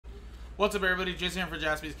What's up, everybody? Jason here for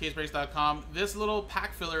JaspysCaseBreaks.com. This little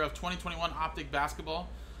pack filler of 2021 Optic basketball,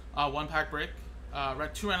 one pack break.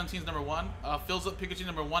 Two random teams, number one. Fills up picker team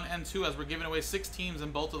number 1 and 2 as we're giving away 6 teams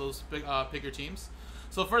in both of those picker teams.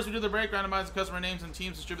 So first we do the break, randomize the customer names and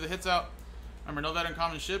teams, distribute the hits out. Remember, no veteran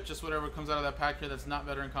common ship, just whatever comes out of that pack here that's not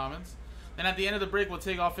veteran commons. Then at the end of the break, we'll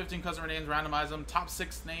take all 15 customer names, randomize them. Top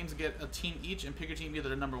 6 names get a team each, and picker team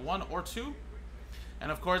either number 1 or 2.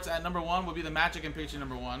 And of course, at number 1 will be the Magic and picker team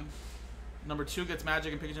number 1. Number 2 gets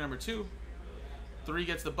Magic and picker team number 2. 3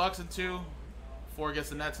 gets the Bucks in 2. 4 gets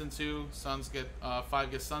the Nets in 2. Suns get 5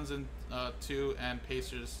 gets Suns in 2, and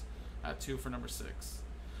Pacers at 2 for number 6.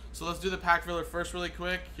 So let's do the pack filler first really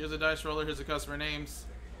quick. Here's a dice roller. Here's the customer names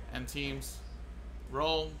and teams.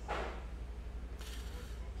 Roll.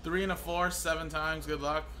 3 and a 4, 7 times. Good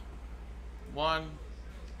luck. 1,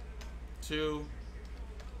 2,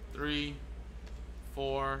 3,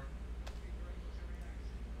 4,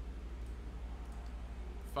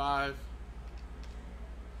 5,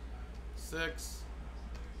 6,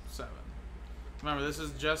 7. Remember, this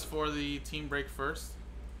is just for the team break first.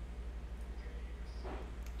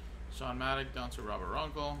 Sean Maddock down to Robert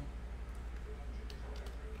Runkle.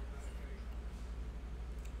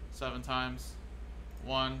 7 times.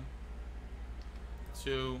 1,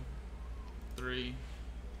 2, 3,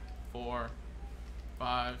 4,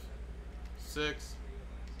 5, 6,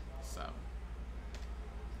 7.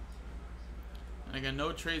 And again,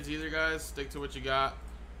 no trades either, guys. Stick to what you got.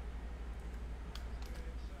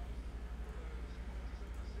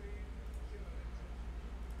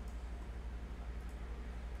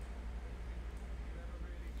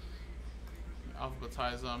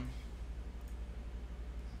 Alphabetize them.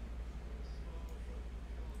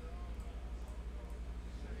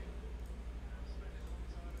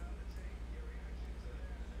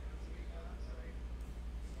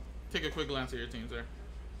 Take a quick glance at your teams there.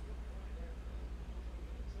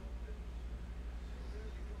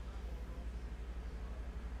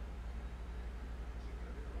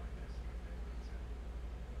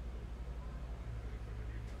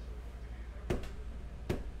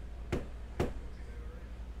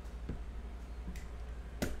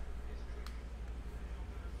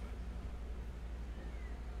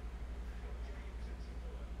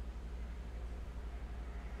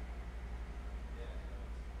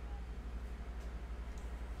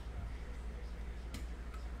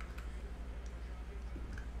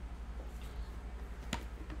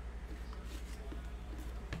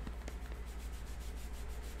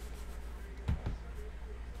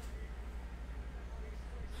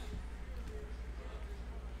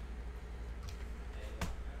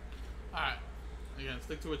 Alright, again,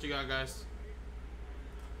 stick to what you got, guys.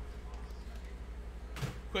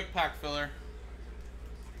 Quick pack filler.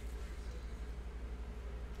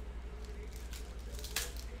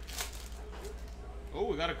 Oh,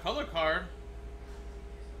 we got a color card.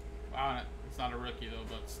 Wow, it's not a rookie though,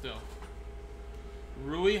 but still.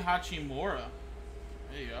 Rui Hachimura.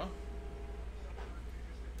 There you go.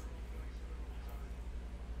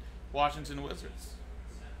 Washington Wizards.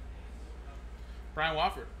 Brian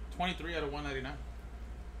Wofford. 23 out of 199.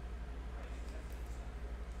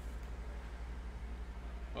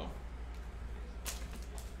 Oh.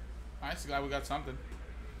 Nice, glad we got something.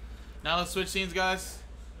 Now let's switch scenes, guys.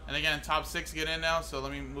 And again, top 6 get in now, so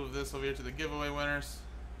let me move this over here to the giveaway winners.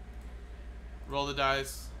 Roll the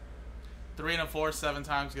dice. 3 and a 4, 7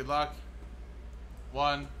 times. Good luck.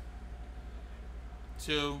 1,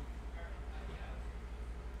 2,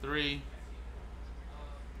 3,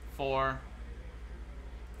 4,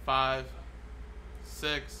 5,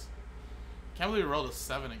 6. Can't believe we rolled a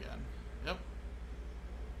 7 again. Yep.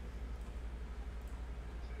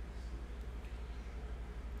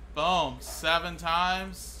 Boom. 7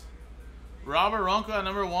 times. Robert Runkle at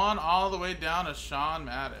number 1, all the way down to Sean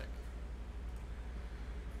Maddock.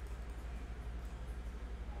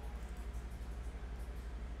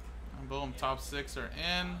 And boom. Top 6 are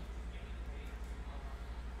in.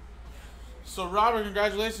 So, Robert,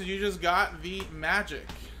 congratulations. You just got the Magic.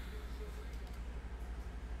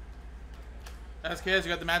 SKS, you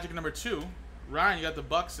got the Magic in number 2. Ryan, you got the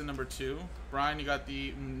Bucks in number 2. Brian, you got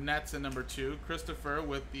the Nets in number 2. Christopher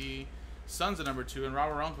with the Suns at number 2. And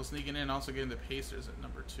Robert Runkle sneaking in, also getting the Pacers at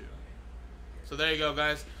number 2. So there you go,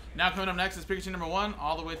 guys. Now coming up next is picker team number 1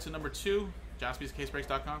 all the way to number 2.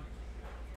 JaspysCaseBreaks.com.